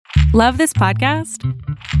Love this podcast?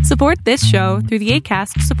 Support this show through the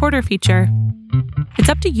Acast supporter feature. It's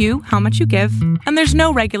up to you how much you give, and there's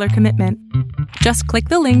no regular commitment. Just click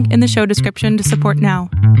the link in the show description to support now.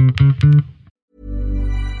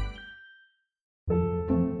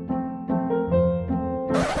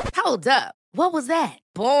 Hold up. What was that?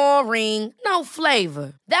 Boring. No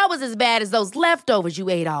flavor. That was as bad as those leftovers you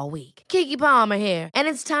ate all week. Keke Palmer here, and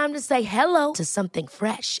it's time to say hello to something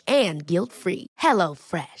fresh and guilt-free. Hello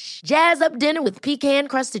Fresh. Jazz up dinner with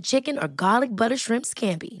pecan-crusted chicken or garlic butter shrimp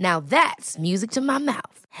scampi. Now that's music to my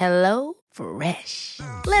mouth. Hello Fresh.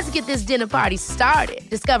 Let's get this dinner party started.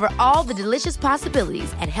 Discover all the delicious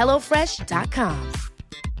possibilities at hellofresh.com.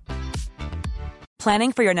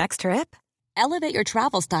 Planning for your next trip? Elevate your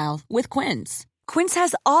travel style with Quince. Quince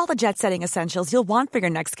has all the jet-setting essentials you'll want for your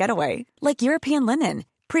next getaway, like European linen,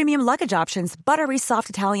 premium luggage options, buttery soft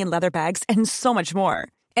Italian leather bags, and so much more.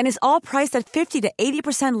 And is all priced at 50 to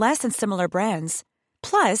 80% less than similar brands.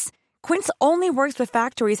 Plus, Quince only works with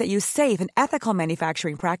factories that use safe and ethical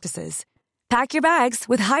manufacturing practices. Pack your bags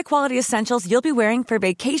with high-quality essentials you'll be wearing for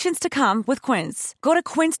vacations to come with Quince. Go to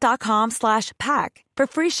quince.com/pack for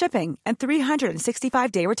free shipping and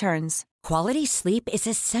 365-day returns. Quality sleep is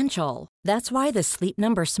essential. That's why the Sleep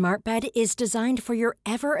Number Smart Bed is designed for your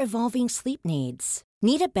ever-evolving sleep needs.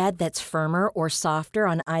 Need a bed that's firmer or softer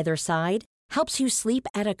on either side? Helps you sleep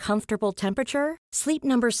at a comfortable temperature? Sleep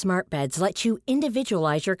Number Smart Beds let you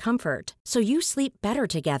individualize your comfort, so you sleep better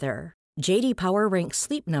together. J.D. Power ranks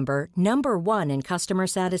Sleep Number number 1 in customer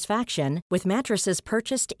satisfaction with mattresses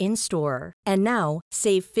purchased in-store. And now,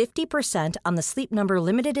 save 50% on the Sleep Number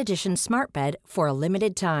Limited Edition Smart Bed for a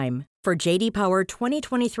limited time. For J.D. Power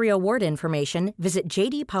 2023 award information, visit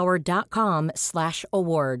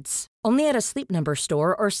jdpower.com/awards. Only at a Sleep Number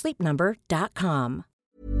store or sleepnumber.com.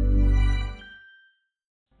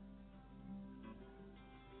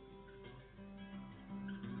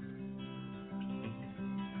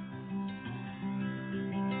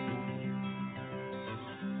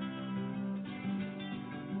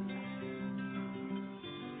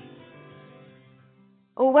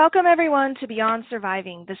 Well, welcome everyone to Beyond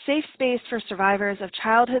Surviving, the safe space for survivors of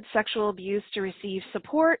childhood sexual abuse to receive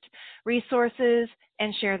support, resources,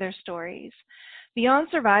 and share their stories. Beyond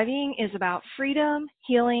Surviving is about freedom,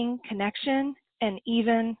 healing, connection, and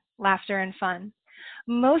even laughter and fun.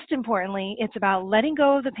 Most importantly, it's about letting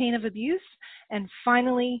go of the pain of abuse and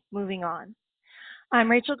finally moving on. I'm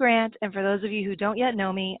Rachel Grant, and for those of you who don't yet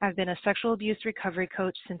know me, I've been a sexual abuse recovery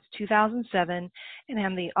coach since 2007, and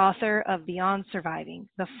I'm the author of Beyond Surviving,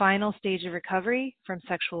 the final stage of recovery from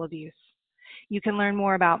sexual abuse. You can learn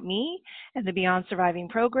more about me and the Beyond Surviving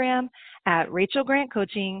program at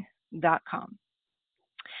rachelgrantcoaching.com.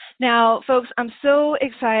 Now, folks, I'm so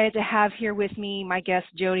excited to have here with me my guest,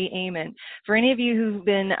 Jody Amon. For any of you who've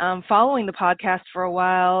been following the podcast for a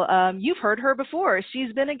while, you've heard her before.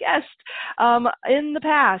 She's been a guest in the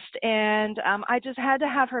past, and I just had to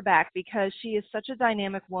have her back because she is such a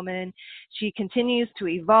dynamic woman. She continues to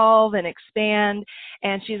evolve and expand,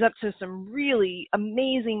 and she's up to some really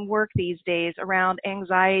amazing work these days around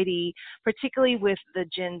anxiety, particularly with the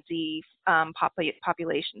Gen Z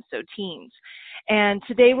population, so teens. And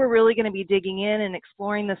today we're really going to be digging in and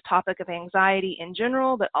exploring this topic of anxiety in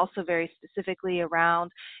general, but also very specifically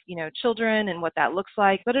around, children and what that looks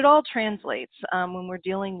like. But it all translates when we're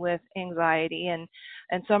dealing with anxiety. And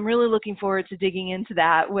so I'm really looking forward to digging into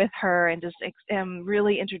that with her and just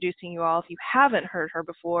really introducing you all. If you haven't heard her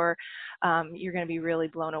before, you're going to be really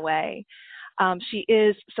blown away. She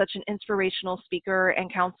is such an inspirational speaker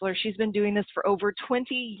and counselor. She's been doing this for over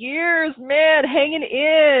 20 years, man, hanging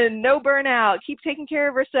in, no burnout, keep taking care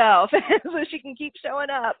of herself so she can keep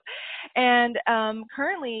showing up. And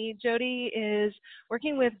currently, Jody is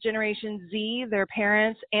working with Generation Z, their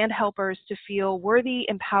parents and helpers to feel worthy,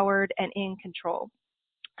 empowered, and in control.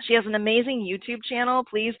 She has an amazing YouTube channel.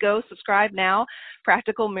 Please go subscribe now,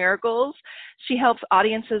 Practical Miracles. She helps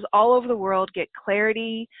audiences all over the world get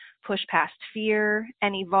clarity, push past fear,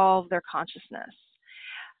 and evolve their consciousness.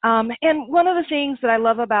 And one of the things that I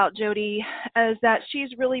love about Jody is that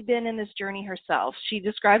she's really been in this journey herself. She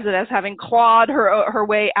describes it as having clawed her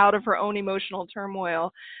way out of her own emotional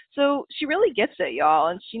turmoil. So she really gets it, y'all,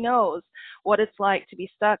 and she knows what it's like to be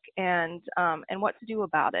stuck and what to do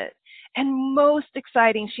about it. And most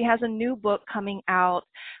exciting, she has a new book coming out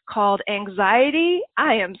called Anxiety,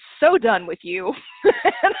 I Am So Done With You.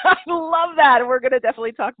 And I love that. And we're going to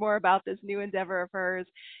definitely talk more about this new endeavor of hers.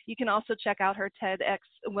 You can also check out her TEDx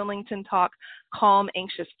Wilmington talk, Calm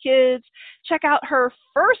Anxious Kids. Check out her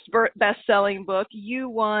first best-selling book, You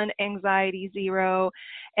Won, Anxiety Zero.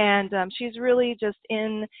 And she's really just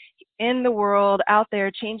in in the world out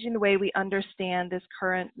there, changing the way we understand this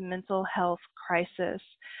current mental health crisis.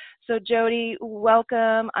 So Jody,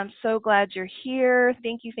 welcome. I'm so glad you're here.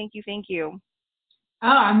 Thank you, thank you, thank you. Oh,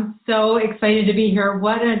 I'm so excited to be here.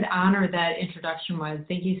 What an honor that introduction was.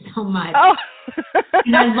 Thank you so much. Oh.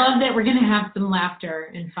 And I love that we're going to have some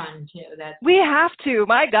laughter and fun too. We have to.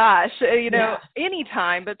 My gosh,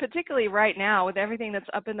 anytime, but particularly right now with everything that's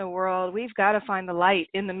up in the world, we've got to find the light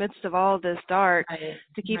in the midst of all this dark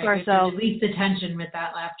to keep ourselves. Release the tension with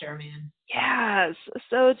that laughter, man. Yes,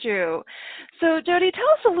 so true. So Jody, tell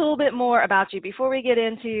us a little bit more about you before we get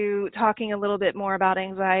into talking a little bit more about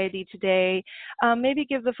anxiety today. Maybe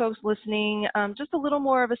give the folks listening just a little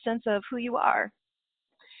more of a sense of who you are.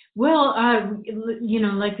 Well,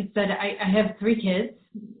 like I said, I have 3 kids.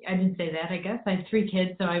 I didn't say that, I guess. I have 3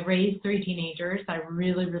 kids, so I raised 3 teenagers. I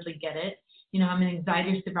really, really get it. I'm an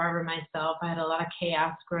anxiety survivor myself. I had a lot of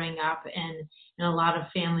chaos growing up and a lot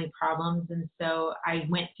of family problems. And so I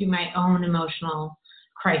went through my own emotional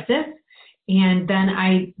crisis. And then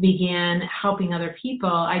I began helping other people.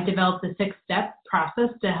 I developed a 6-step process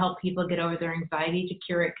to help people get over their anxiety, to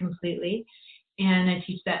cure it completely. And I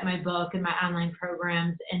teach that in my book and my online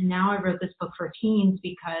programs. And now I wrote this book for teens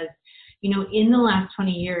because, in the last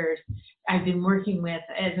 20 years, I've been working with,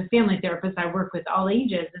 as a family therapist, I work with all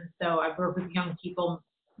ages. And so I work with young people,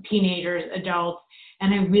 teenagers, adults,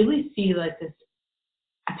 and I really see like this,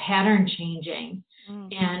 a pattern changing.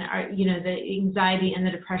 And, the anxiety and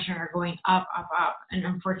the depression are going up, up, up. And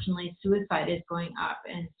unfortunately, suicide is going up.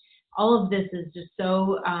 And all of this is just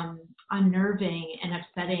so unnerving and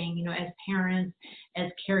upsetting, as parents, as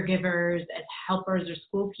caregivers, as helpers or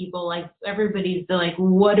school people, like everybody's like,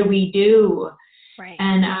 what do we do? Right.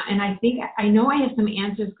 And I think, I know I have some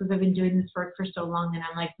answers because I've been doing this work for so long, and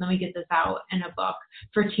I'm like, let me get this out in a book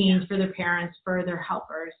for teens, for their parents, for their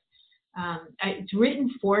helpers. It's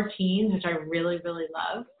written for teens, which I really, really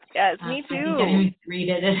love. Yes, me too. I think anyone can read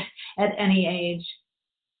it at any age.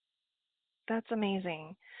 That's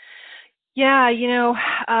amazing. Yeah,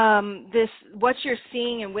 this, what you're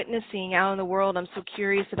seeing and witnessing out in the world, I'm so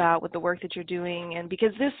curious about with the work that you're doing. And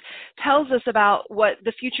because this tells us about what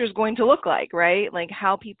the future is going to look like, right? Like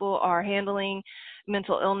how people are handling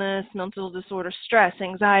mental illness, mental disorder, stress,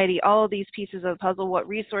 anxiety, all of these pieces of the puzzle, what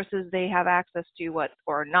resources they have access to, what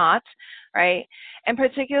or not, right? And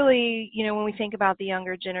particularly, when we think about the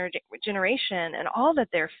younger generation and all that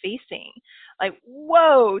they're facing, like,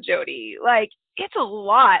 whoa, Jody, like, it's a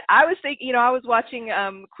lot. I was thinking, I was watching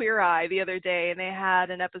Queer Eye the other day, and they had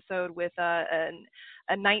an episode with a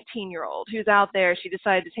 19-year-old who's out there. She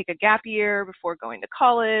decided to take a gap year before going to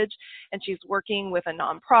college, and she's working with a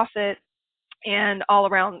nonprofit and all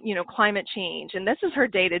around, climate change. And this is her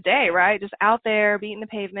day to day, right? Just out there beating the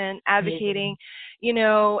pavement, advocating, and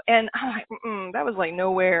I'm like, that was like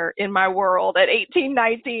nowhere in my world at 18,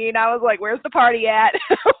 19. I was like, where's the party at?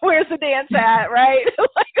 Where's the dance at? Right?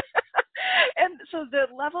 And so the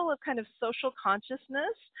level of kind of social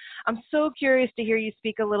consciousness, I'm so curious to hear you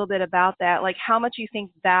speak a little bit about that, like how much you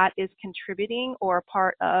think that is contributing or a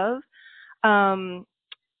part of.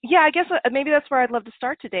 I guess maybe that's where I'd love to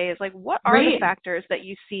start today is like, what are the factors that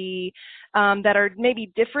you see that are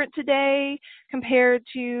maybe different today compared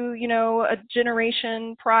to, a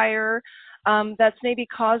generation prior that's maybe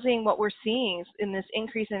causing what we're seeing in this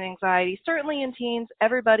increase in anxiety, certainly in teens,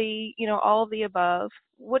 everybody, all of the above.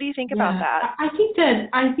 What do you think about that? I think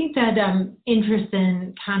that interest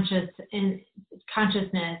in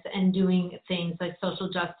consciousness and doing things like social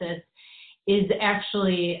justice is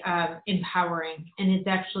actually empowering, and it's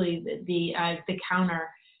actually the counter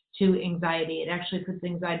to anxiety. It actually puts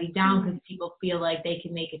anxiety down because people feel like they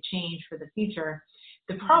can make a change for the future.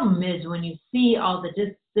 The problem is when you see all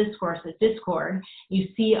the discord, you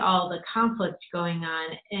see all the conflict going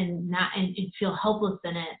on and feel helpless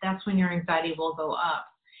in it, that's when your anxiety will go up.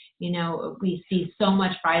 We see so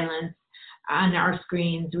much violence on our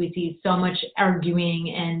screens. We see so much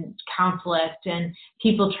arguing and conflict and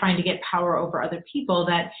people trying to get power over other people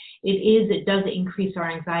that it does increase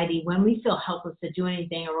our anxiety. When we feel helpless to do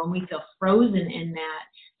anything or when we feel frozen in that,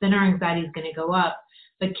 then our anxiety is going to go up.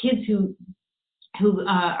 But kids who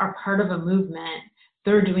are part of a movement,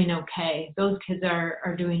 they're doing okay. Those kids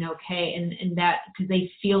are doing okay, and that because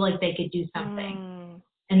they feel like they could do something.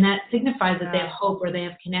 And that signifies that they have hope or they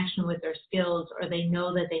have connection with their skills or they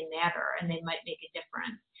know that they matter and they might make a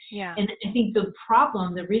difference. Yeah. And I think the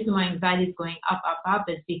reason why anxiety is going up, up, up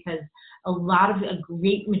is because a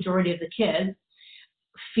great majority of the kids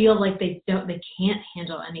feel like they can't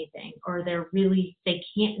handle anything or they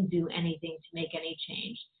can't do anything to make any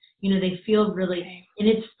change. They feel really, and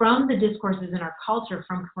it's from the discourses in our culture,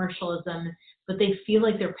 from commercialism, but they feel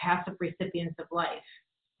like they're passive recipients of life.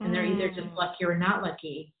 And they're either just lucky or not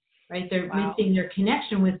lucky, right? They're missing their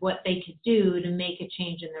connection with what they could do to make a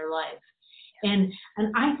change in their life. And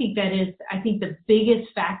I think the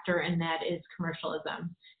biggest factor in that is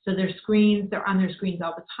commercialism. So they're on their screens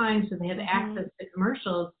all the time, so they have access to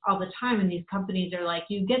commercials all the time, and these companies are like,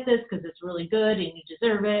 you get this because it's really good and you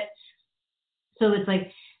deserve it. So it's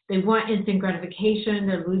like they want instant gratification,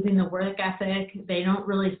 they're losing the work ethic, they don't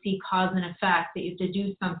really see cause and effect, that you have to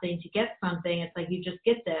do something to get something. It's like, you just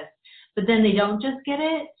get this. But then they don't just get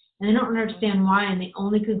it, and they don't understand why, and the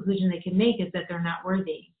only conclusion they can make is that they're not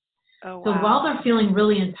worthy. Oh, wow. So while they're feeling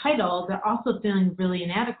really entitled, they're also feeling really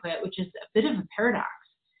inadequate, which is a bit of a paradox.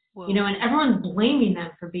 Whoa. And everyone's blaming them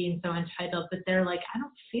for being so entitled, but they're like, I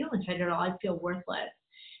don't feel entitled at all. I feel worthless.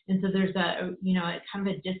 And so there's a kind of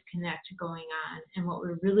a disconnect going on. And what we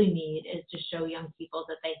really need is to show young people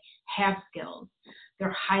that they have skills.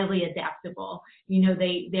 They're highly adaptable.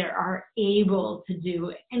 They are able to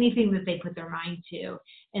do anything that they put their mind to.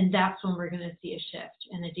 And that's when we're going to see a shift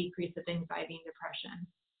and a decrease of anxiety and depression.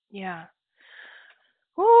 Yeah.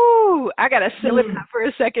 Woo! I got to sit with that for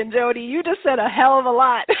a second, Jody. You just said a hell of a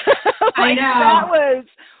lot. I know. That was,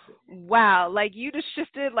 wow. Like, you just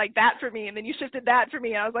shifted like that for me, and then you shifted that for me.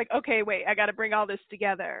 And I was like, okay, wait, I got to bring all this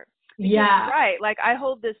together. Because yeah. You're right. Like, I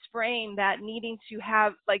hold this frame that needing to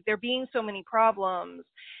have, like, there being so many problems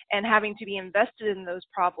and having to be invested in those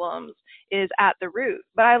problems is at the root.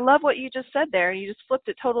 But I love what you just said there. You just flipped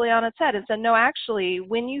it totally on its head and said, no, actually,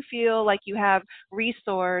 when you feel like you have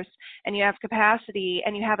resource and you have capacity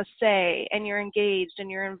and you have a say and you're engaged and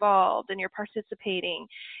you're involved and you're participating,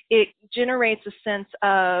 it generates a sense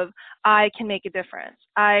of, I can make a difference.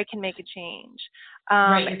 I can make a change.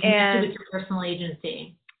 Right. You're connected with your personal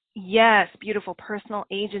agency. Yes, beautiful, personal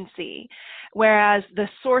agency. Whereas the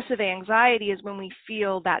source of anxiety is when we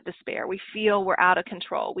feel that despair. We feel we're out of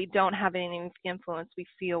control. We don't have any influence. We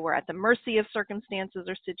feel we're at the mercy of circumstances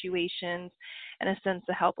or situations, and a sense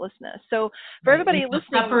of helplessness. So for everybody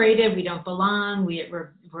listening, separated, we don't belong.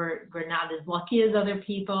 We're not as lucky as other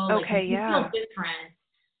people. Okay, you feel different.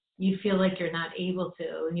 You feel like you're not able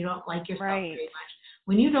to, and you don't like yourself very much.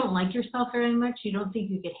 When you don't like yourself very much, you don't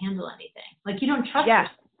think you could handle anything. Like, you don't trust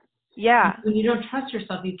yourself. Yeah. When you don't trust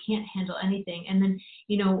yourself, you can't handle anything. And then,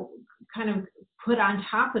 kind of put on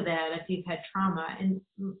top of that, if you've had trauma, and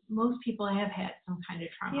most people have had some kind of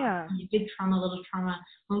trauma. Yeah. Big trauma, little trauma.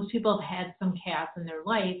 Most people have had some chaos in their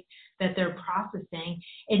life that they're processing.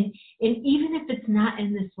 And even if it's not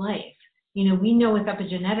in this life, we know with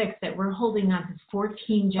epigenetics that we're holding on to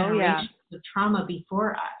 14 generations of trauma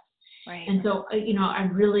before us. Right. And so, I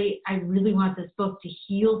really want this book to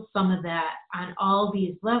heal some of that on all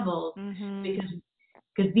these levels,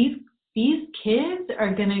 because these kids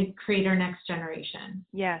are going to create our next generation.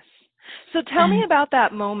 Yes. So tell me about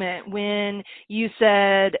that moment when you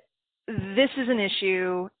said, this is an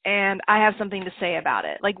issue and I have something to say about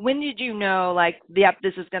it. Like, when did you know, like, yep,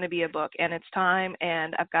 this is going to be a book and it's time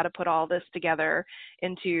and I've got to put all this together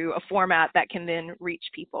into a format that can then reach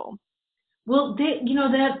people? Well,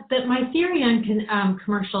 that my theory on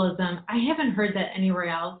commercialism, I haven't heard that anywhere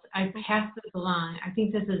else. I passed this along. I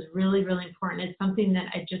think this is really, really important. It's something that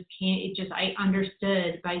I just can't. I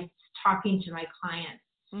understood by talking to my clients,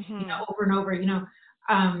 over and over.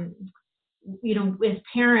 As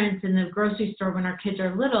parents in the grocery store, when our kids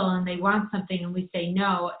are little and they want something and we say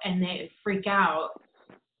no and they freak out,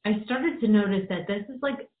 I started to notice that this is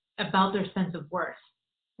like about their sense of worth,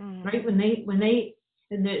 right?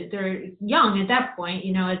 And they're young at that point,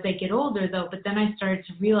 as they get older, though. But then I started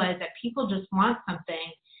to realize that people just want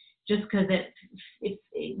something just because they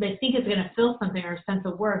think it's going to fill something or a sense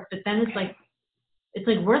of worth. But then it's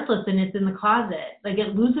like worthless and it's in the closet. Like,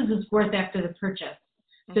 it loses its worth after the purchase.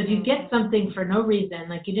 So if you get something for no reason,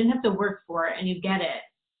 like you didn't have to work for it and you get it,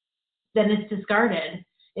 then it's discarded.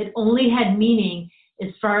 It only had meaning as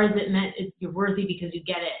far as it meant you're worthy because you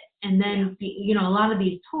get it. And then, a lot of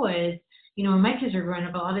these toys, when my kids are growing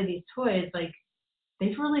up, a lot of these toys, like,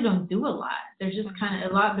 they really don't do a lot. There's just kind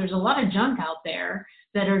of there's a lot of junk out there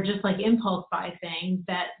that are just like impulse buy things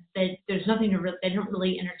that there's nothing they don't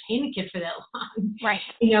really entertain a kid for that long. Right.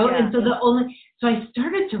 And so I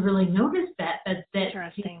started to really notice that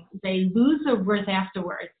they lose their worth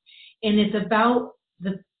afterwards. And it's about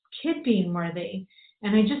the kid being worthy.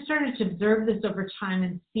 And I just started to observe this over time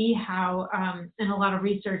and see how, and a lot of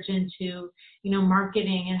research into,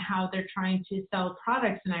 marketing and how they're trying to sell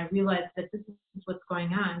products. And I realized that this is what's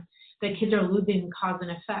going on, that kids are losing cause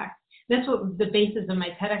and effect. That's what the basis of my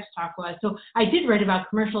TEDx talk was. So I did write about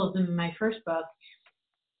commercialism in my first book.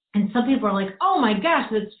 And some people are like, oh my gosh,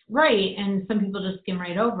 that's right. And some people just skim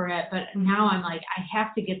right over it. But now I'm like, I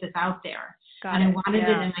have to get this out there. I wanted it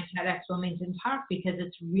in my TEDx Wilmington talk because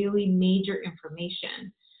it's really major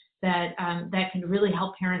information that that can really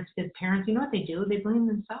help parents, because parents, you know what they do? They blame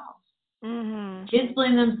themselves. Mm-hmm. Kids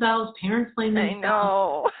blame themselves, parents blame themselves. I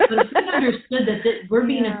know. But if we understood that we're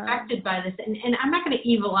being affected by this, and I'm not going to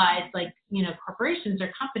evilize corporations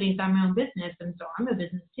or companies. I'm my own business, and so I'm a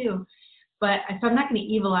business too. But so I'm not going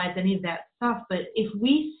to evilize any of that stuff. But if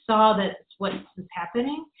we saw that what's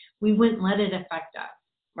happening, we wouldn't let it affect us.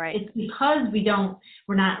 Right. It's because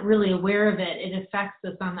we're not really aware of it. It affects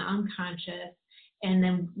us on the unconscious, and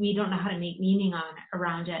then we don't know how to make meaning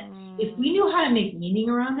around it. If we knew how to make meaning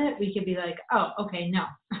around it, we could be like, oh, okay, no.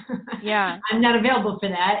 Yeah. I'm not available for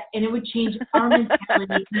that. And it would change our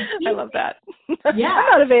mentality. I love that. Yeah.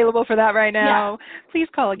 I'm not available for that right now. Yeah. Please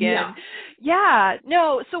call again. Yeah.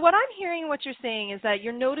 No. So what I'm hearing, what you're saying is that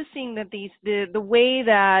you're noticing that the way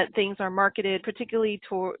that things are marketed, particularly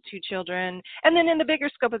to children, and then in the bigger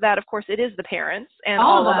scope of that, of course, it is the parents and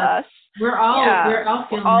all of us. We're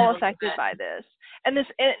all affected by this.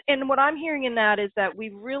 And what I'm hearing in that is that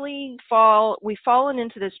we've fallen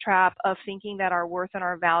into this trap of thinking that our worth and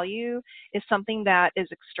our value is something that is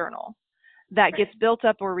external, that gets built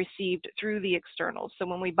up or received through the externals. So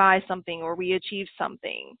when we buy something or we achieve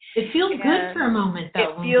something, it feels good for a moment,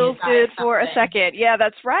 though. It feels good for a second. Yeah,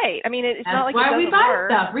 that's right. I mean, it's not like it doesn't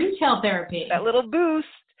work. That's why we buy stuff. Retail therapy. That little boost.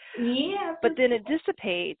 Yeah. But then it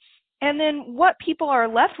dissipates. And then what people are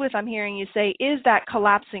left with, I'm hearing you say, is that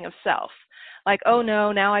collapsing of self. Like, oh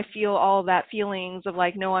no, now I feel all that feelings of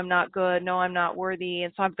like, no, I'm not good, no, I'm not worthy,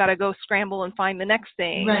 and so I've got to go scramble and find the next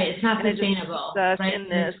thing. Right, it's not sustainable. Right,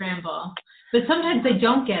 it's scramble. But sometimes they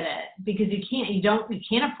don't get it because you can't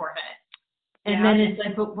afford it. And then it's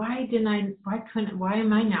like, but why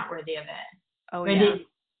am I not worthy of it? Oh right? Yeah.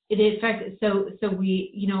 It affects. So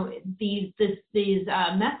we, these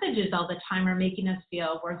messages all the time are making us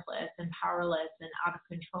feel worthless and powerless and out of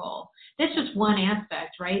control. That's just one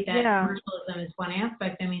aspect, right? That commercialism is one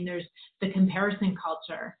aspect. I mean, there's the comparison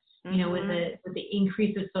culture, with the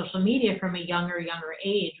increase of social media from a younger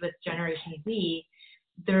age with Generation Z.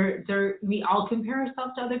 We all compare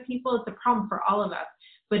ourselves to other people. It's a problem for all of us,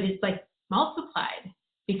 but it's like multiplied,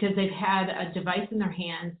 because they've had a device in their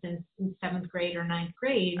hands since 7th grade or 9th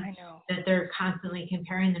grade. I know. That they're constantly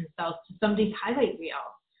comparing themselves to somebody's highlight reel.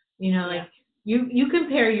 Like you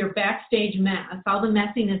compare your backstage mess, all the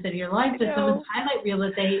messiness of your life, to someone's highlight reel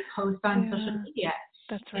that they post on social media.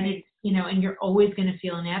 That's right. And and you're always going to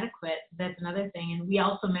feel inadequate. That's another thing. And we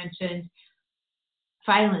also mentioned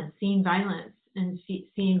seeing violence and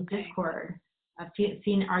seeing discord,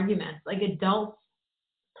 seeing arguments, like adults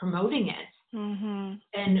promoting it. Mm-hmm.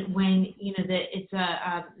 And when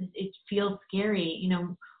it feels scary.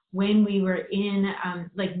 When we were in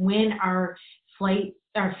when our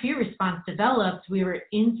fear response developed, we were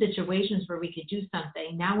in situations where we could do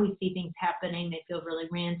something. Now we see things happening; they feel really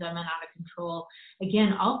random and out of control.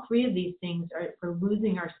 Again, all three of these things we're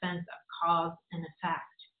losing our sense of cause and effect.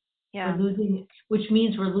 Yeah. Which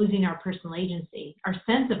means we're losing our personal agency, our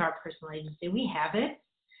sense of our personal agency. We have it.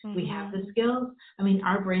 Mm-hmm. We have the skills. I mean,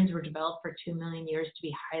 our brains were developed for 2 million years to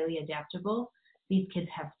be highly adaptable. These kids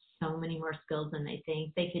have so many more skills than they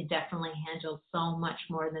think. They could definitely handle so much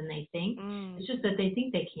more than they think. It's just that they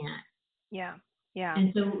think they can't. Yeah. Yeah.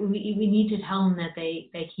 And so we need to tell them that they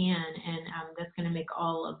can, and that's going to make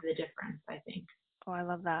all of the difference, I think. Oh, I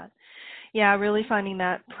love that. Yeah, really finding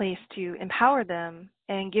that place to empower them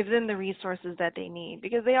and give them the resources that they need,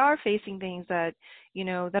 because they are facing things that,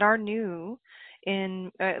 that are new,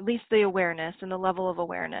 in at least the awareness and the level of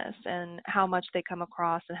awareness and how much they come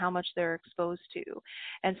across and how much they're exposed to.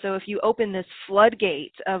 And so if you open this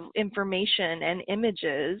floodgate of information and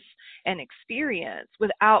images and experience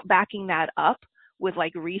without backing that up with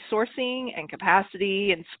like resourcing and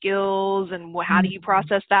capacity and skills and how do you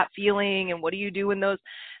process that feeling and what do you do in those,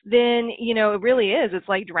 then, it really is. It's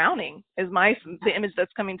like drowning is the image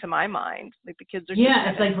that's coming to my mind. Like the kids are. Yeah,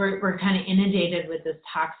 it's like we're kind of inundated with this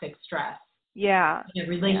toxic stress. Yeah.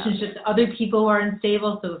 Relationships, other people are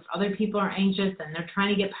unstable. So if other people are anxious and they're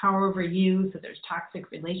trying to get power over you, so there's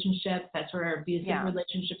toxic relationships. That's where abusive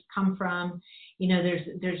relationships come from.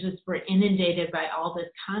 There's just, we're inundated by all this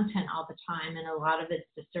content all the time. And a lot of it's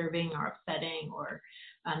disturbing or upsetting or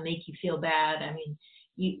make you feel bad. I mean,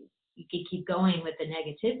 you could keep going with the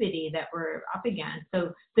negativity that we're up against.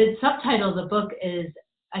 So the subtitle of the book is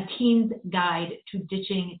A Teen's Guide to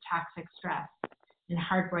Ditching Toxic Stress and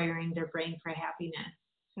Hardwiring Their Brain for Happiness.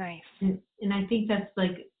 Nice. And I think that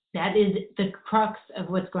is the crux of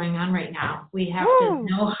what's going on right now. We have to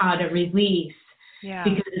know how to release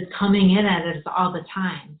because it's coming in at us all the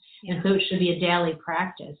time. And so it should be a daily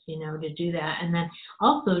practice, to do that. And then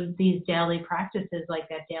also these daily practices, like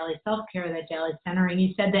that daily self-care, that daily centering.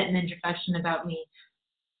 You said that in the introduction about me.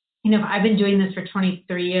 If I've been doing this for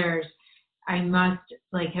 23 years, I must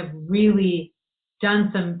have really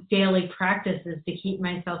done some daily practices to keep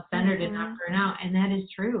myself centered and not burn out. And that is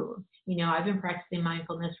true. I've been practicing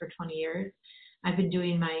mindfulness for 20 years. I've been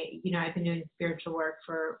doing I've been doing spiritual work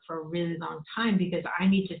for a really long time because I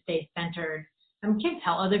need to stay centered. I can't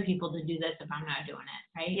tell other people to do this if I'm not doing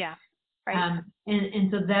it, right? Yeah. Right.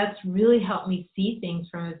 And so that's really helped me see things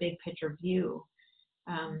from a big picture view.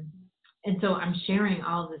 And so I'm sharing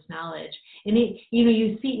all of this knowledge. And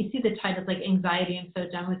you see the title, it's like Anxiety, I'm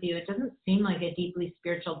So Done With You. It doesn't seem like a deeply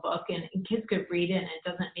spiritual book, and kids could read it and it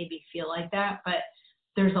doesn't maybe feel like that, but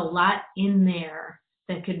there's a lot in there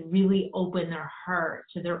that could really open their heart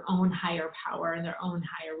to their own higher power and their own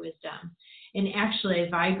higher wisdom. And actually, I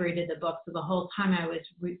vibrated the book. So the whole time I was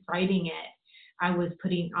writing it, I was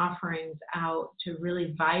putting offerings out to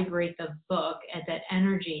really vibrate the book at that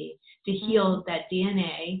energy to heal that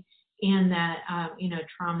DNA and that,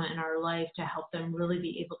 trauma in our life, to help them really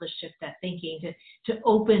be able to shift that thinking, to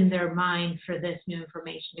open their mind for this new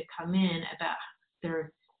information to come in about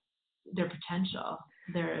their potential,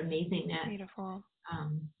 their amazingness. Beautiful.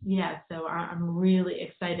 So I'm really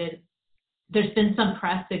excited. There's been some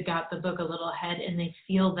press that got the book a little ahead, and they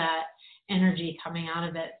feel that energy coming out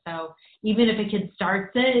of it. So even if a kid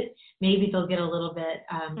starts it, maybe they'll get a little bit,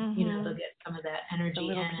 they'll get some of that energy. A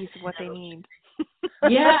little piece of what they need.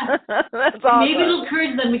 Yeah. That's awesome. Maybe it'll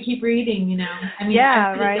encourage them to keep reading,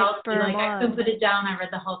 Yeah, right. I couldn't put it down. I read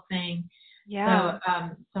the whole thing. Yeah.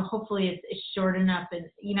 So hopefully it's short enough.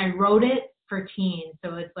 And, I wrote it for teens.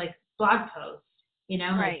 So it's like blog posts,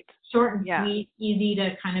 right. Short and sweet, easy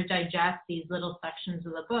to kind of digest these little sections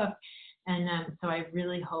of the book. And so I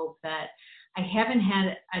really hope that I haven't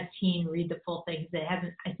had a teen read the full thing.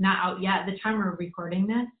 It's not out yet. At the time we're recording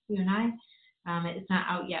this, you and I, it's not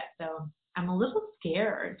out yet. So I'm a little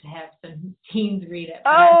scared to have some teens read it.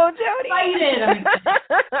 Oh, Jody! I'm excited.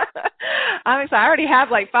 I'm excited. I already have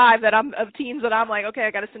 5 that I'm of teens that I'm like, okay,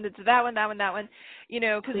 I got to send it to that one.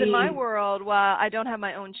 Because in my world, while I don't have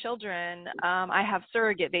my own children, I have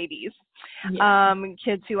surrogate babies. Yeah.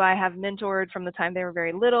 Kids who I have mentored from the time they were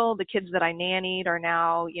very little. The kids that I nannied are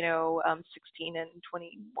now, 16 and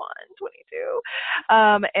 21, 22.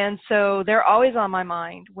 And so they're always on my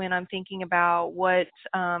mind when I'm thinking about what,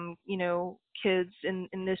 kids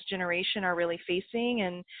in this generation are really facing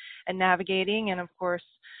and navigating. And of course,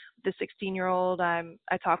 the 16-year-old, I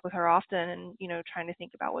talk with her often and, trying to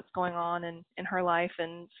think about what's going on in her life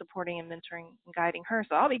and supporting and mentoring and guiding her.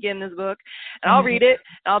 So I'll be getting this book and I'll read it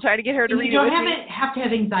and I'll try to get her to read it. You don't have to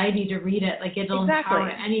have anxiety to read it. It'll empower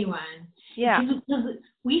anyone. Yeah. Because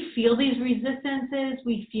we feel these resistances,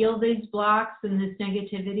 we feel these blocks and this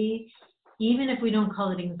negativity, even if we don't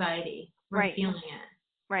call it anxiety, we're feeling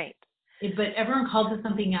it. Right. But everyone calls it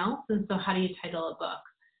something else. And so how do you title a book?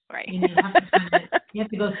 Right. You have to find it. You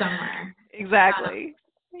have to go somewhere. Exactly.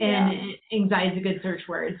 And anxiety is a good search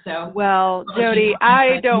word. So well, Jody,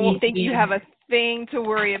 I don't think you have a thing to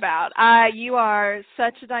worry about. You are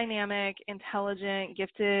such a dynamic, intelligent,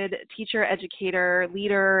 gifted teacher, educator,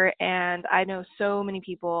 leader, and I know so many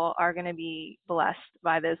people are going to be blessed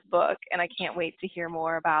by this book, and I can't wait to hear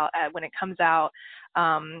more about when it comes out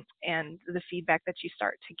and the feedback that you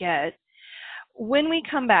start to get. When we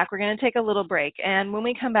come back, we're going to take a little break. And when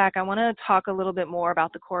we come back, I want to talk a little bit more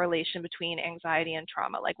about the correlation between anxiety and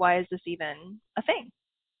trauma. Why is this even a thing?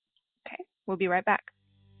 Okay, we'll be right back.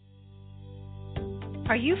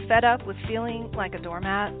 Are you fed up with feeling like a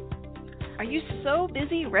doormat? Are you so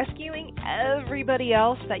busy rescuing everybody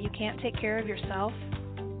else that you can't take care of yourself?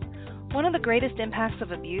 One of the greatest impacts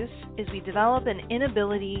of abuse is we develop an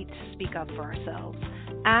inability to speak up for ourselves,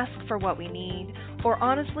 ask for what we need, or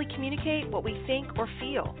honestly communicate what we think or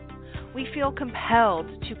feel. We feel compelled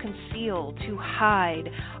to conceal, to hide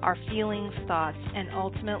our feelings, thoughts, and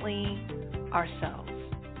ultimately ourselves.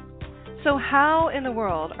 So how in the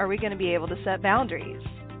world are we going to be able to set boundaries?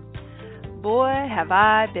 Boy, have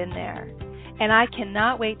I been there. And I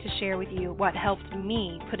cannot wait to share with you what helped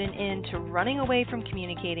me put an end to running away from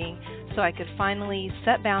communicating so I could finally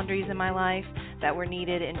set boundaries in my life that were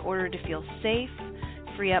needed in order to feel safe,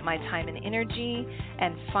 free up my time and energy,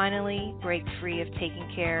 and finally break free of taking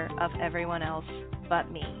care of everyone else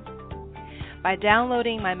but me. By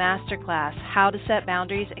downloading my masterclass, How to Set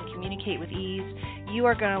Boundaries and Communicate with Ease, you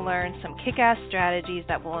are going to learn some kick-ass strategies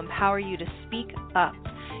that will empower you to speak up.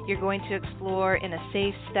 You're going to explore in a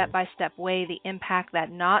safe, step-by-step way the impact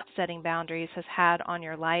that not setting boundaries has had on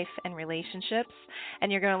your life and relationships.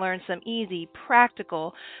 And you're going to learn some easy,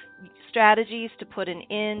 practical strategies to put an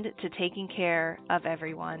end to taking care of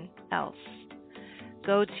everyone else.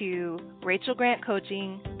 Go to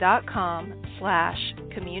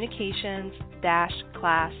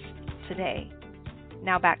rachelgrantcoaching.com/communications-class today.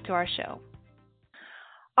 Now back to our show.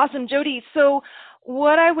 Awesome, Jody. So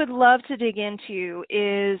what I would love to dig into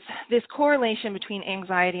is this correlation between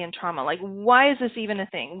anxiety and trauma. Like, why is this even a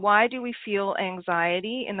thing? Why do we feel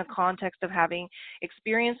anxiety in the context of having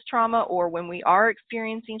experienced trauma or when we are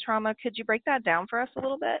experiencing trauma? Could you break that down for us a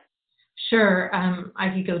little bit? Sure. I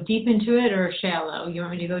could go deep into it or shallow. You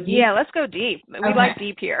want me to go deep? Yeah, let's go deep. We like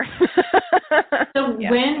deep here. So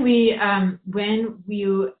when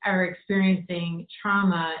you are experiencing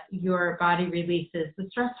trauma, your body releases the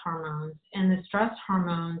stress hormones, and the stress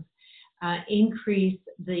hormones increase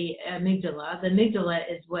the amygdala. The amygdala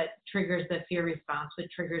is what triggers the fear response,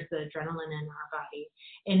 what triggers the adrenaline in our body,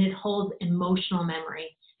 and it holds emotional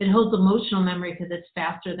memory. It holds emotional memory because it's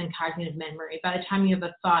faster than cognitive memory. By the time you have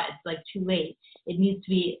a thought, it's like too late. It needs to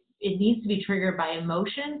be triggered by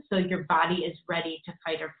emotion, so your body is ready to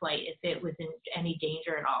fight or flight if it was in any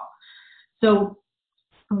danger at all. So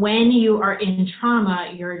when you are in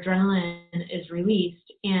trauma, your adrenaline is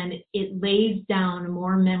released and it lays down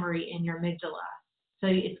more memory in your amygdala. So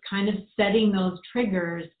it's kind of setting those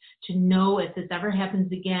triggers to know if this ever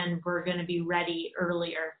happens again, we're going to be ready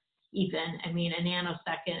earlier. Even, a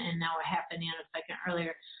nanosecond and now a half a nanosecond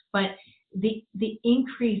earlier. But the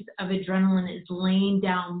increase of adrenaline is laying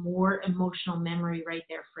down more emotional memory right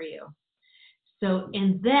there for you. So,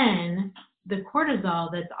 and then the cortisol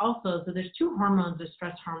that's also, so there's two hormones, the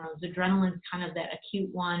stress hormones. Adrenaline's kind of that acute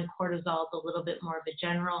one, cortisol is a little bit more of a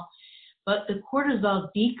general. But the cortisol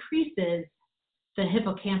decreases the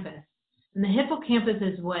hippocampus. And the hippocampus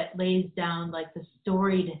is what lays down like the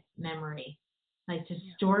storied memory. Like to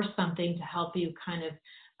store something to help you kind of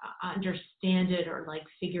understand it or like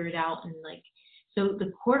figure it out. And like, so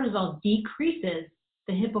the cortisol decreases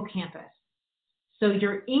the hippocampus. So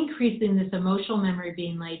you're increasing this emotional memory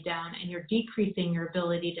being laid down, and you're decreasing your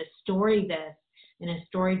ability to store this in a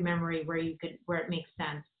storied memory where it makes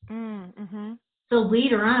sense. Mm-hmm. So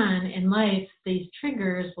later on in life, these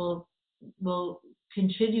triggers will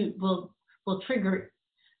trigger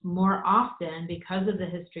more often because of the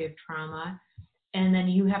history of trauma. And then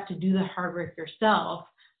you have to do the hard work yourself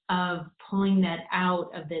of pulling that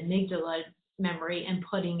out of the amygdala memory and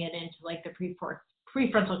putting it into like the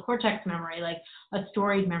prefrontal cortex memory, like a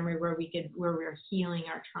storied memory where we're healing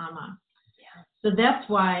our trauma. Yeah. So that's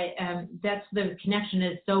why that's the connection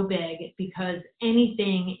is so big, because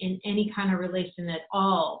anything in any kind of relation at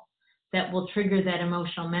all that will trigger that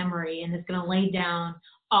emotional memory, and it's going to lay down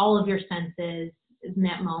all of your senses in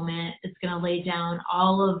that moment. It's going to lay down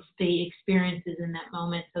all of the experiences in that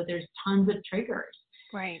moment. So there's tons of triggers.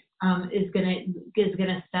 Right. Is going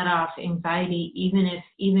to set off anxiety, even if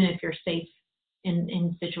you're safe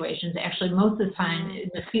in situations. Actually, most of the time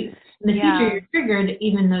in the future you're triggered,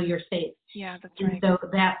 even though you're safe. Yeah, that's right. And so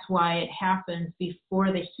that's why it happens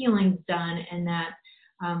before the healing's done, and that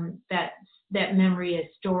memory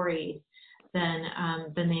is storied. Then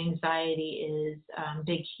the anxiety is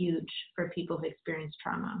huge for people who experience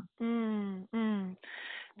trauma.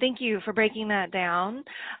 Thank you for breaking that down.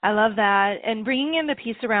 I love that. And bringing in the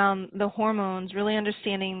piece around the hormones, really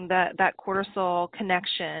understanding that cortisol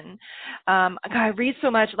connection. I read so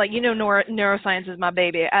much, neuroscience is my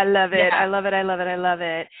baby. I love it. Yeah. I love it. I love it. I love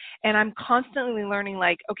it. And I'm constantly learning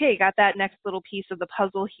okay, got that next little piece of the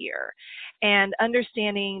puzzle here. And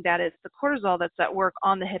understanding that it's the cortisol that's at work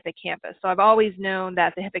on the hippocampus. So I've always known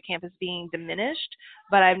that the hippocampus being diminished,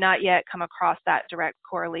 but I've not yet come across that direct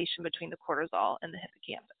correlation between the cortisol and the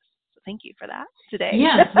hippocampus. So thank you for that today.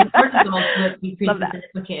 Yeah, so cortisol is what decreases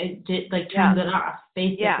turns it off,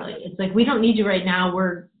 basically. Yeah. It's like, we don't need you right now.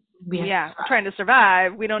 We're trying to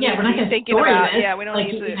survive. We don't need to be thinking about it. Yeah, we don't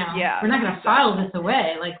need to. We're not going to file this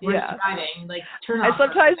away. We're surviving. Turn off. I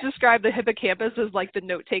sometimes describe the hippocampus as like the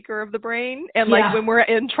note taker of the brain, and when we're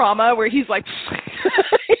in trauma, where he's like,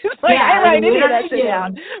 I need to get that shit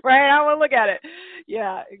down, right? I want to look at it.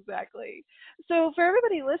 Yeah, exactly. So for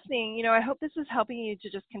everybody listening, I hope this is helping you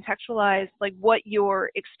to just contextualize what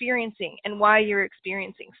you're experiencing and why you're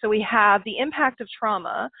experiencing. So we have the impact of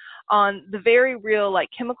trauma on the very real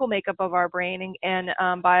chemical makeup of our brain and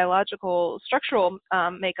biological structural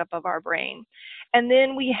makeup of our brain. And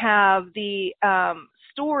then we have the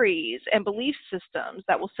stories and belief systems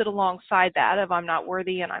that will sit alongside that of I'm not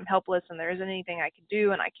worthy and I'm helpless and there isn't anything I can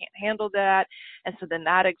do and I can't handle that. And so then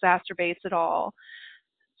that exacerbates it all.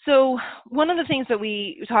 So one of the things that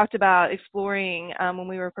we talked about exploring when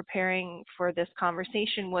we were preparing for this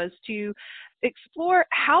conversation was to explore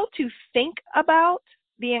how to think about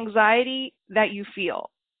the anxiety that you feel.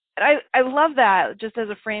 And I love that just as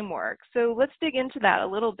a framework. So let's dig into that a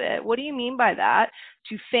little bit. What do you mean by that,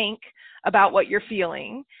 to think about what you're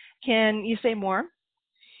feeling? Can you say more?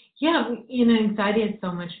 Yeah, anxiety has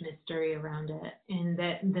so much mystery around it, and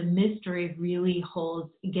that the mystery really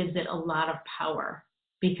gives it a lot of power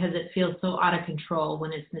because it feels so out of control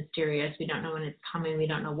when it's mysterious. We don't know when it's coming. We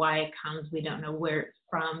don't know why it comes. We don't know where it's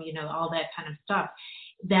from, all that kind of stuff.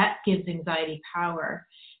 That gives anxiety power.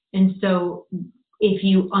 And so if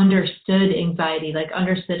you understood anxiety, like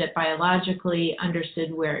understood it biologically,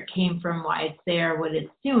 understood where it came from, why it's there, what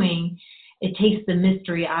it's doing, it takes the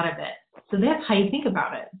mystery out of it. So that's how you think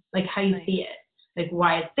about it, like how you see it, like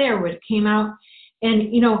why it's there, where it came out.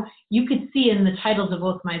 And, you could see in the titles of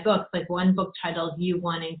both my books, like one book titled You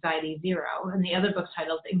Won, Anxiety Zero, and the other book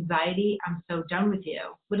titled Anxiety, I'm So Done With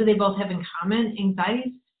You. What do they both have in common? Anxiety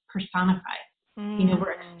is personified.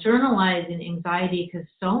 We're externalizing anxiety because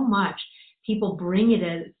so much people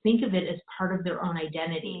think of it as part of their own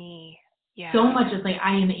identity. Yeah. So much is like,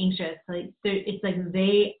 I am anxious. Like it's like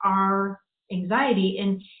they are anxiety,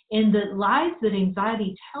 and the lies that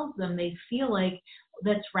anxiety tells them, they feel like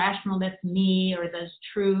that's rational, that's me, or that's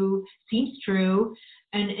true, seems true.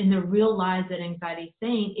 And the real lies that anxiety is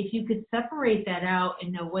saying, if you could separate that out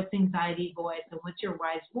and know what's anxiety voice and what's your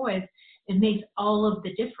wise voice, it makes all of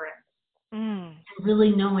the difference. And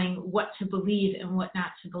really knowing what to believe and what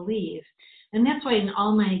not to believe. And that's why in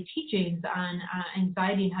all my teachings on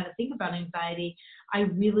anxiety and how to think about anxiety, I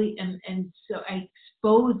really I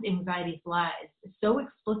expose anxiety's lies so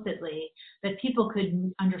explicitly that people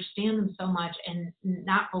could understand them so much and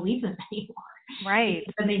not believe them anymore. Right.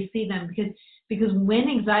 When they see them, because when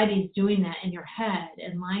anxiety is doing that in your head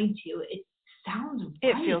and lying to you, it sounds right.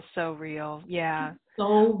 It feels so real. Yeah.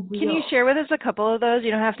 So real. Can you share with us a couple of those?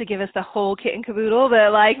 You don't have to give us the whole kit and caboodle,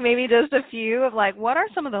 but like maybe just a few of like, what are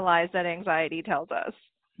some of the lies that anxiety tells us?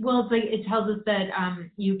 Well, it's like it tells us that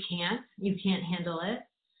you can't handle it.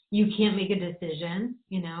 You can't make a decision.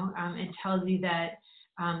 It tells you that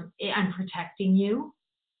I'm protecting you.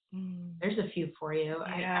 There's a few for you.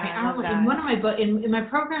 Yeah, I love that. In one of my book, in my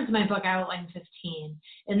programs, in my book, I outline 15.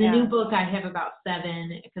 In the new book, I have about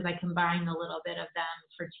 7 because I combine a little bit of them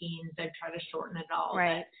for teens. I try to shorten it all.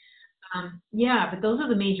 Right. But those are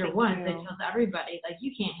the major ones that tells everybody, like,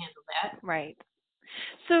 you can't handle that. Right.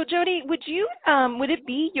 So Jody, would it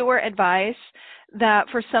be your advice that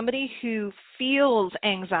for somebody who feels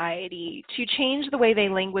anxiety to change the way they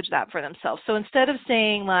language that for themselves? So instead of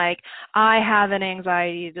saying like, I have an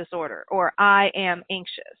anxiety disorder or I am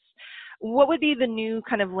anxious, what would be the new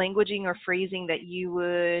kind of languaging or phrasing that you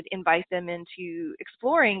would invite them into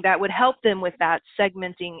exploring that would help them with that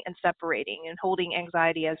segmenting and separating and holding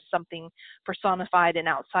anxiety as something personified and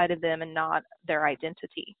outside of them and not their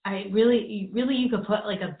identity? You could put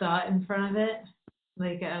like a thought in front of it,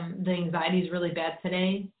 like the anxiety is really bad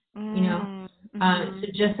today, so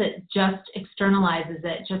just externalizes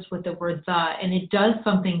it just with the word thought, and it does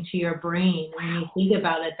something to your brain when you think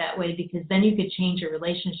about it that way, because then you could change your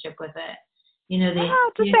relationship with it.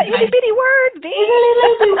 Just that itty bitty word.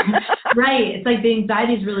 Right. It's like the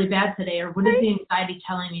anxiety is really bad today, or what is the anxiety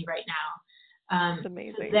telling me right now? That's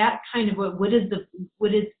amazing. So that kind of what's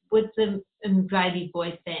the anxiety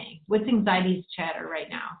voice saying? What's anxiety's chatter right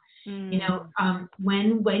now? When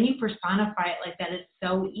you personify it like that, it's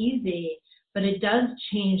so easy, but it does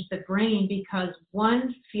change the brain, because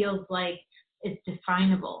one feels like it's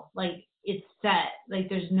definable, like it's set,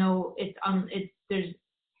 like you're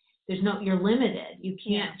limited. You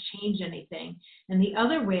can't change anything. And the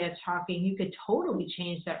other way of talking, you could totally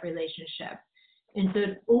change that relationship. And so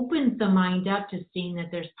it opens the mind up to seeing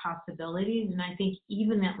that there's possibilities. And I think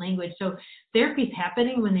even that language, so therapy's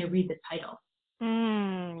happening when they read the title.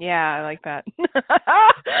 Yeah, I like that.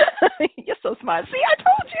 You're so smart. See, I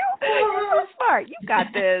told you. You're so smart. You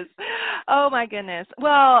got this. Oh, my goodness.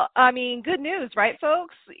 Well, I mean, good news, right,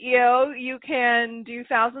 folks? You can do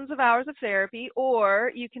thousands of hours of therapy,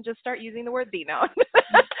 or you can just start using the word "the" now.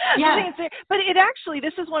 Yeah. But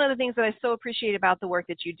this is one of the things that I so appreciate about the work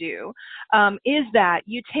that you do, is that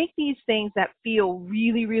you take these things that feel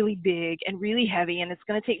really, really big and really heavy, and it's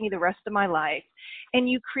going to take me the rest of my life, and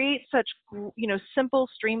you create such, simple,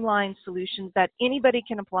 streamlined solutions that anybody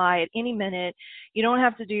can apply at any minute. You don't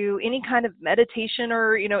have to do any kind of meditation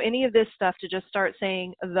or, any of this stuff to just start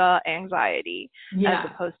saying the anxiety as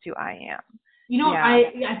opposed to I am.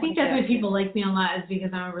 I think that's why people like me a lot, is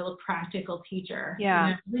because I'm a real practical teacher.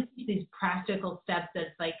 Yeah. These practical steps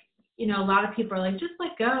that's like, a lot of people are like, just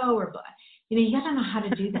let go, or, you got to know how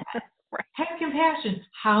to do that. Right. Have compassion.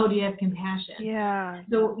 How do you have compassion? Yeah.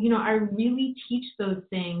 So, I really teach those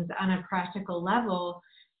things on a practical level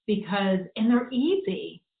and they're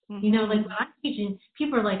easy. Mm-hmm. Like when I'm teaching,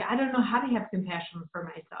 people are like, I don't know how to have compassion for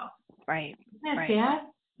myself. Right. Isn't that right. sad?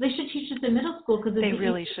 They should teach this in middle school because they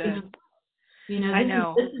really should. I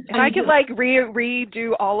know. This is if I could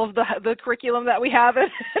redo all of the curriculum that we have in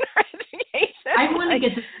our education. I want to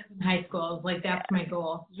get this in high school. Like that's my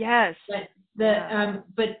goal. Yes.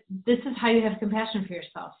 But this is how you have compassion for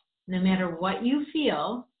yourself. No matter what you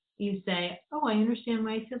feel, you say, "Oh, I understand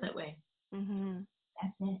why I feel that way." Mm-hmm.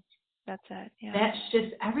 That's it. That's it. Yeah. That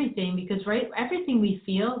shifts everything because everything we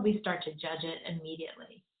feel, we start to judge it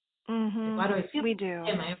immediately. Mm-hmm. Why do I feel? We do.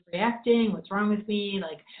 Am I overreacting? What's wrong with me?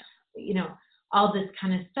 Like, all this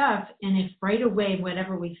kind of stuff. And if right away,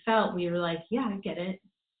 whatever we felt, we were like, yeah, I get it.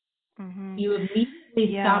 Mm-hmm. You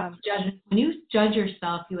immediately stop judging. When you judge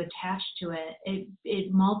yourself, you attach to it.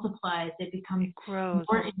 It multiplies. It becomes grows.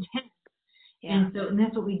 more intense. Yeah. And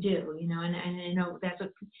that's what we do, and I know that's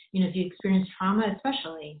what, if you experience trauma,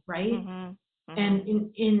 especially, right? Mm-hmm.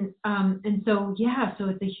 Mm-hmm. And so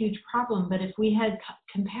it's a huge problem. But if we had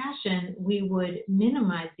compassion, we would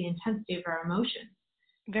minimize the intensity of our emotions.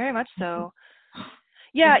 Very much so.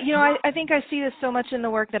 Yeah, I think I see this so much in the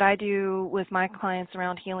work that I do with my clients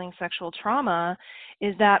around healing sexual trauma,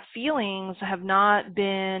 is that feelings have not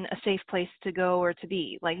been a safe place to go or to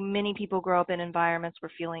be. Like many people grow up in environments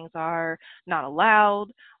where feelings are not allowed,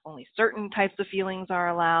 only certain types of feelings are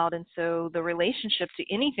allowed, and so the relationship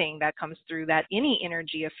to anything that comes through that, any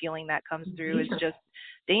energy of feeling that comes through is just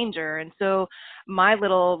danger. And so my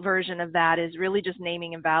little version of that is really just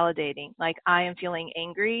naming and validating, like I am feeling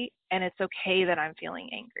angry and it's okay that I'm feeling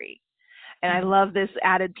angry. And I love this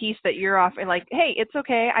added piece that you're offering, like, hey, it's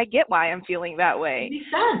okay. I get why I'm feeling that way. It makes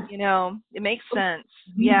sense. It makes sense.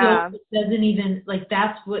 It doesn't even,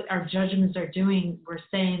 that's what our judgments are doing. We're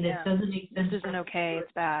saying this doesn't make sense. This isn't okay.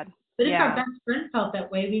 It's bad. But if our best friend felt that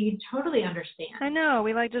way, we totally understand. I know.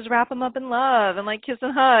 We just wrap them up in love and kiss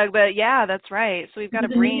and hug. But yeah, that's right. So we've got to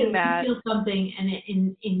bring that. You feel something, and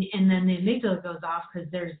then the amygdala goes off because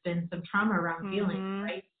there's been some trauma around feelings,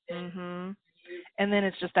 right? Mm-hmm. And then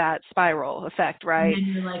it's just that spiral effect, right? And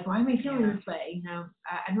then you're like, why am I feeling this way?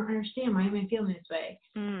 I don't understand. Why am I feeling this way?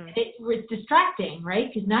 It's distracting, right?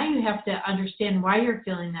 Because now you have to understand why you're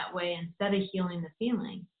feeling that way instead of healing the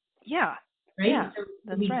feeling. Yeah. Right? Yeah,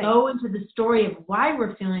 so we go into the story of why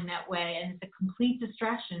we're feeling that way, and it's a complete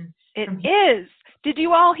distraction. It is. Did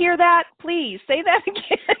you all hear that? Please say that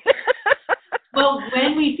again. Well,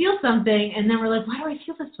 when we feel something, and then we're like, why do I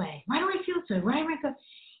feel this way? Why do I feel this way? Why am I so...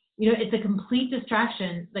 it's a complete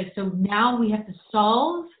distraction. So now we have to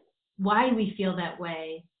solve why we feel that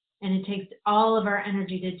way, and it takes all of our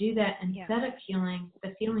energy to do that instead of healing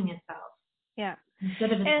the feeling itself. Yeah.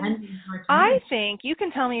 Instead of attending I think, you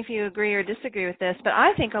can tell me if you agree or disagree with this, but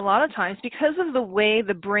I think a lot of times because of the way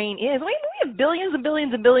the brain is, we have billions and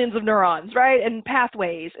billions and billions of neurons, right, and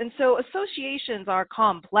pathways. And so associations are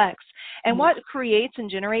complex. And what creates and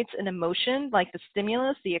generates an emotion, like the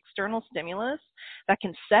stimulus, the external stimulus, that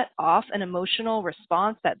can set off an emotional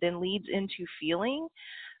response that then leads into feeling,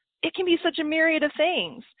 it can be such a myriad of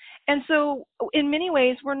things. And so in many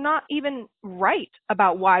ways, we're not even right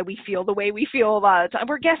about why we feel the way we feel a lot of the time.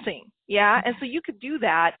 We're guessing. Yeah. And so you could do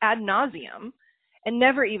that ad nauseum and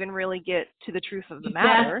never even really get to the truth of the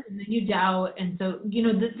matter. And then you doubt. And so,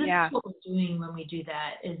 this is what we're doing when we do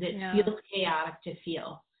that, is it feels chaotic to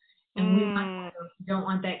feel. And we don't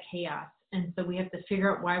want that chaos. And so we have to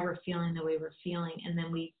figure out why we're feeling the way we're feeling. And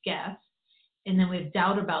then we guess. And then we have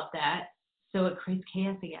doubt about that. So it creates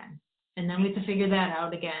chaos again. And then we have to figure that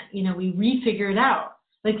out again. We refigure it out.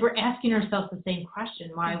 Like we're asking ourselves the same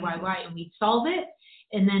question, why? And we solve it.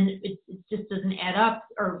 And then it just doesn't add up,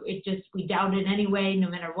 or we doubt it anyway, no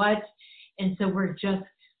matter what. And so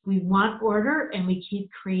we want order, and we keep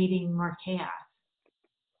creating more chaos.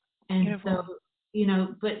 And Beautiful.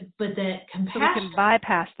 So, but that compassion. So we can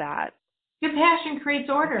bypass that. Compassion creates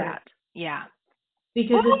order. Yeah.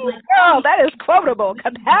 Because that is quotable.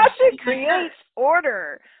 Compassion creates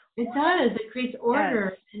order. It does. It creates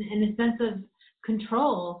order and a sense of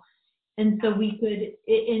control. And so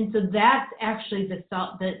that's actually the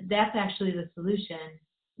solution,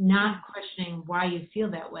 not questioning why you feel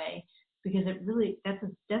that way, because it really that's a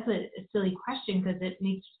silly question, because it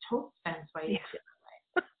makes total sense why you feel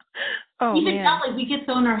that way. Even now, we get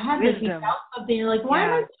so in our head that we doubt something, you're like, why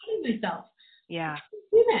am I doubting myself? Yeah.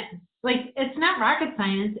 Human. It's not rocket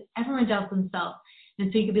science. Everyone doubts themselves.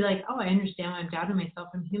 And so you could be like, oh, I understand why I'm doubting myself.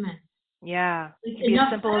 I'm human. Yeah. It Like, can be as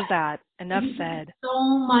enough simple as said. that. Enough You said. get so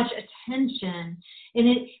much attention, and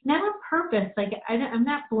it not on purpose. Like I'm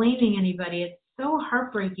not blaming anybody. It's so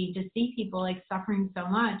heartbreaking to see people like suffering so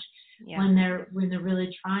much Yeah. when they're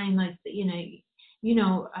really trying. Like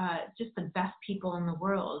just the best people in the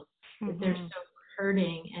world, that they're so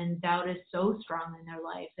hurting, and doubt is so strong in their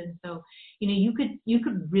life. And so you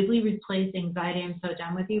could really replace anxiety, I'm so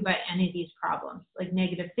done with you, by any of these problems, like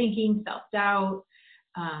negative thinking, self-doubt,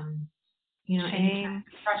 any kind of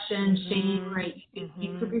depression, shame, right?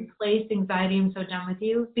 You could replace anxiety, I'm so done with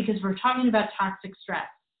you, because we're talking about toxic stress.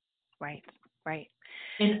 Right.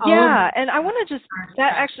 And and I want to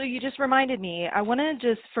actually, you just reminded me, I want to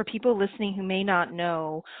just, for people listening who may not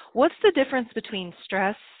know, what's the difference between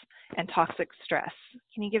stress and toxic stress?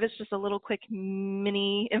 Can you give us just a little quick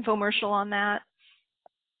mini infomercial on that?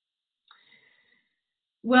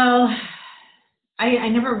 Well, I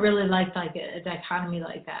never really liked like a dichotomy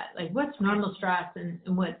like that. Like, what's normal stress and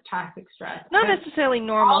what's toxic stress? Not necessarily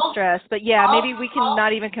normal stress, but maybe we can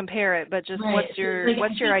not even compare it. But just what's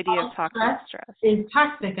your idea of toxic stress? Is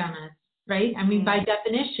toxic on us, right? I mean, by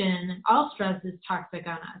definition, all stress is toxic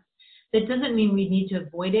on us. That doesn't mean we need to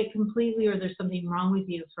avoid it completely, or there's something wrong with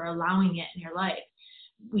you for allowing it in your life.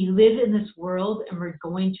 We live in this world, and we're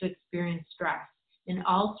going to experience stress, and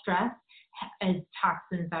all stress as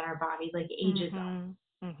toxins on our body, like ages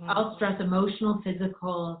us. All stress, emotional,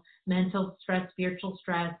 physical, mental stress, spiritual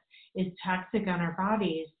stress, is toxic on our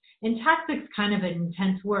bodies. And toxic's kind of an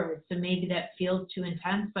intense word, so maybe that feels too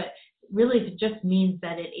intense, but really it just means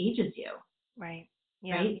that it ages you. Right.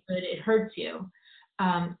 Yeah. Right? But it hurts you.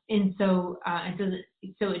 And so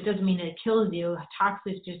it doesn't mean it kills you.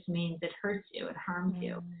 Toxic just means it hurts you, it harms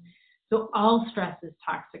you. So all stress is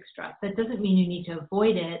toxic stress. That doesn't mean you need to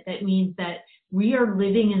avoid it. That means that we are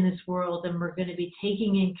living in this world, and we're going to be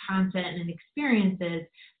taking in content and experiences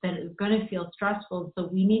that are going to feel stressful. So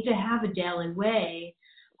we need to have a daily way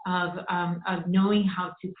of knowing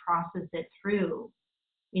how to process it through.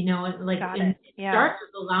 It starts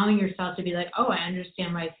with allowing yourself to be like, oh, I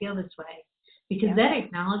understand why I feel this way. Because that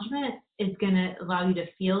acknowledgement is going to allow you to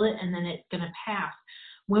feel it, and then it's going to pass.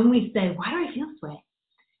 When we say, why do I feel this way?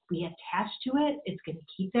 We attach to it, it's going to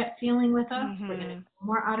keep that feeling with us. We're going to go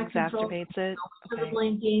more out of control. Exacerbates it. To the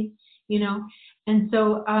blame game, And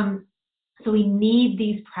so, so we need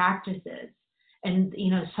these practices. And,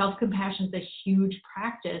 self-compassion is a huge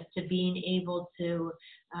practice to being able to,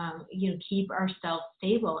 keep ourselves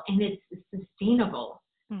stable. And it's sustainable.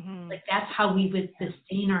 Like, that's how we would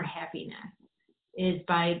sustain our happiness, is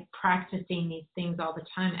by practicing these things all the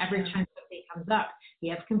time. Every time something comes up,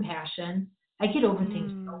 you have compassion. I get over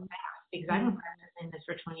things so fast because I've been practicing this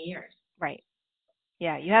for 20 years. Right.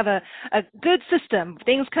 Yeah, you have a good system.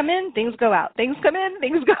 Things come in, things go out. Things come in,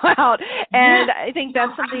 things go out. And I think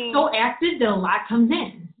that's something. I'm so active that a lot comes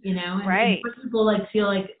in, And, right. And people feel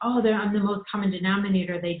like, oh, I'm the most common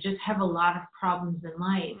denominator. They just have a lot of problems in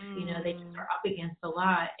life. They just are up against a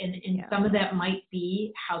lot. And some of that might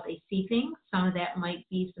be how they see things. Some of that might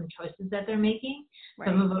be some choices that they're making. Right.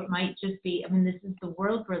 Some of it might just be, this is the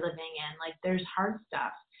world we're living in. Like, there's hard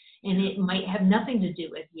stuff. And it might have nothing to do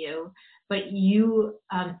with you, but you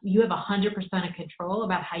have 100% of control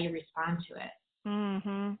about how you respond to it.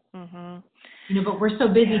 But we're so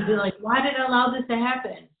busy to be like, why did I allow this to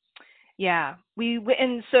happen? Yeah,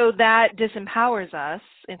 and so that disempowers us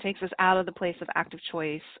and takes us out of the place of active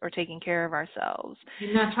choice or taking care of ourselves.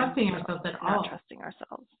 You're not trusting ourselves at all. Not trusting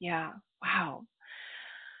ourselves. Yeah. Wow.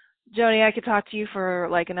 Joni, I could talk to you for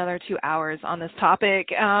like another 2 hours on this topic.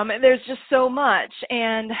 There's just so much,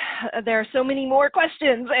 and there are so many more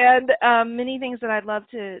questions and many things that I'd love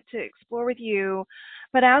to explore with you.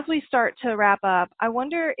 But as we start to wrap up, I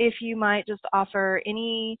wonder if you might just offer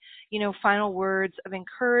any, final words of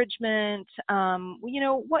encouragement,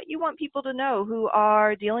 what you want people to know who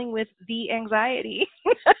are dealing with the anxiety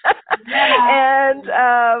and,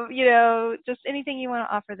 just anything you want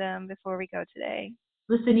to offer them before we go today.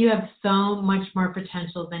 Listen, you have so much more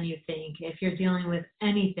potential than you think. If you're dealing with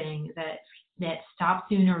anything that stops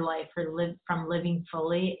you in your life from living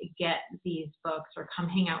fully, get these books or come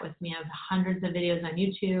hang out with me. I have hundreds of videos on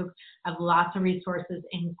YouTube. I have lots of resources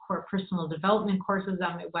in personal development courses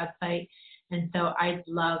on my website. And so I'd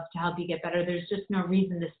love to help you get better. There's just no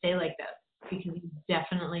reason to stay like this, because you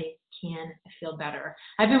definitely can feel better.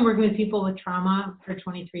 I've been working with people with trauma for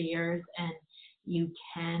 23 years, and you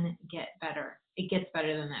can get better. It gets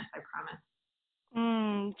better than this, I promise.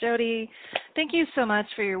 Jody, thank you so much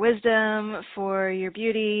for your wisdom, for your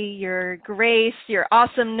beauty, your grace, your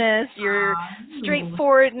awesomeness, your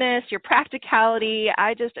straightforwardness, your practicality.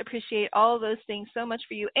 I just appreciate all of those things so much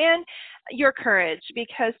for you, and your courage,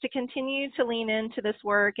 because to continue to lean into this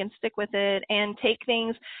work and stick with it and take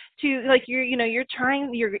things to, like,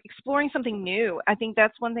 you're exploring something new. I think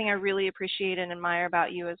that's one thing I really appreciate and admire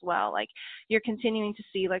about you as well. Like, you're continuing to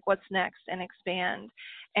see like what's next and expand.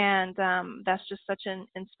 And that's just such an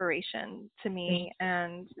inspiration to me,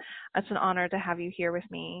 and it's an honor to have you here with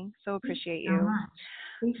me. So appreciate you.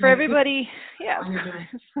 For everybody,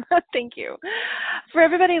 thank you. For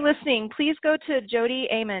everybody listening, please go to Jody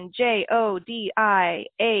Aman, JODI,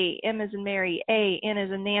 M as in Mary, AN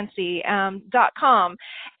as in Nancy, .com,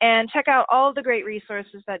 and check out all of the great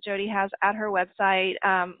resources that Jody has at her website.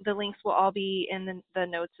 The links will all be in the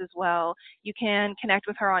notes as well. You can connect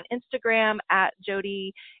with her on Instagram at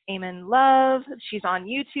Jody Aman Love. She's on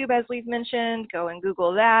YouTube, as we've mentioned. Go and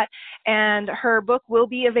Google that. And her book will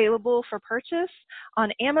be available for purchase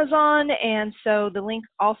on Amazon, and so the link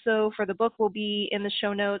also for the book will be in the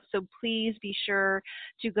show notes. So please be sure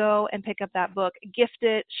to go and pick up that book, gift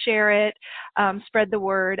it, share it, spread the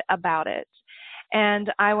word about it.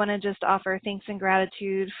 And I want to just offer thanks and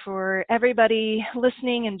gratitude for everybody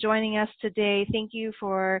listening and joining us today. Thank you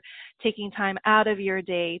for taking time out of your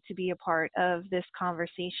day to be a part of this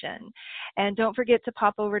conversation. And don't forget to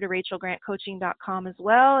pop over to rachelgrantcoaching.com as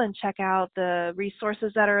well and check out the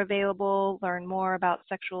resources that are available, learn more about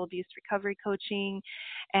sexual abuse recovery coaching,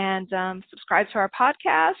 and subscribe to our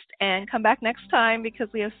podcast and come back next time because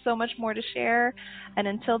we have so much more to share. And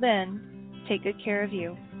until then, take good care of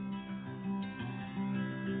you.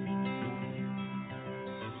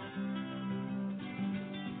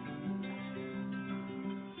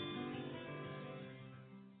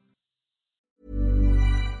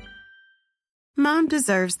 Mom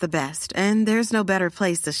deserves the best, and there's no better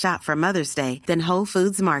place to shop for Mother's Day than Whole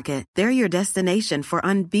Foods Market. They're your destination for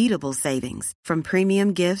unbeatable savings, from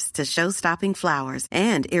premium gifts to show-stopping flowers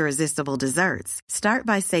and irresistible desserts. Start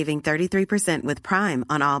by saving 33% with Prime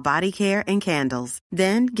on all body care and candles.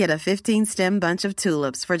 Then get a 15-stem bunch of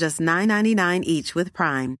tulips for just $9.99 each with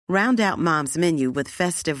Prime. Round out Mom's menu with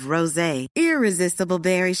festive rosé, irresistible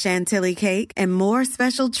berry chantilly cake, and more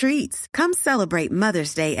special treats. Come celebrate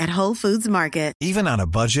Mother's Day at Whole Foods Market. Even on a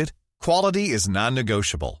budget, quality is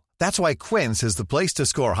non-negotiable. That's why Quince is the place to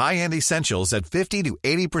score high-end essentials at 50 to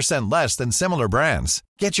 80% less than similar brands.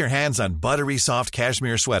 Get your hands on buttery soft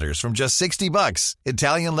cashmere sweaters from just $60,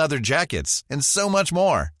 Italian leather jackets, and so much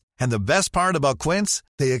more. And the best part about Quince,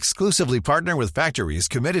 they exclusively partner with factories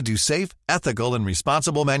committed to safe, ethical, and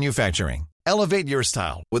responsible manufacturing. Elevate your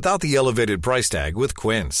style without the elevated price tag with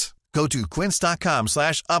Quince. Go to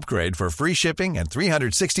quince.com/upgrade for free shipping and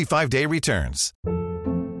 365-day returns.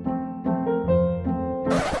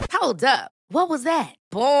 Hold up. What was that?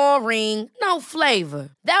 Boring. No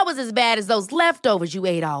flavor. That was as bad as those leftovers you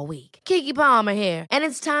ate all week. Keke Palmer here, and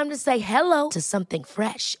it's time to say hello to something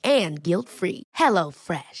fresh and guilt-free.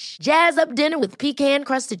 HelloFresh. Jazz up dinner with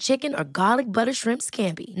pecan-crusted chicken or garlic butter shrimp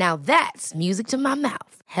scampi. Now that's music to my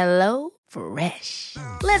mouth. HelloFresh.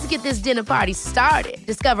 Let's get this dinner party started.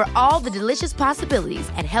 Discover all the delicious possibilities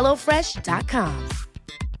at HelloFresh.com.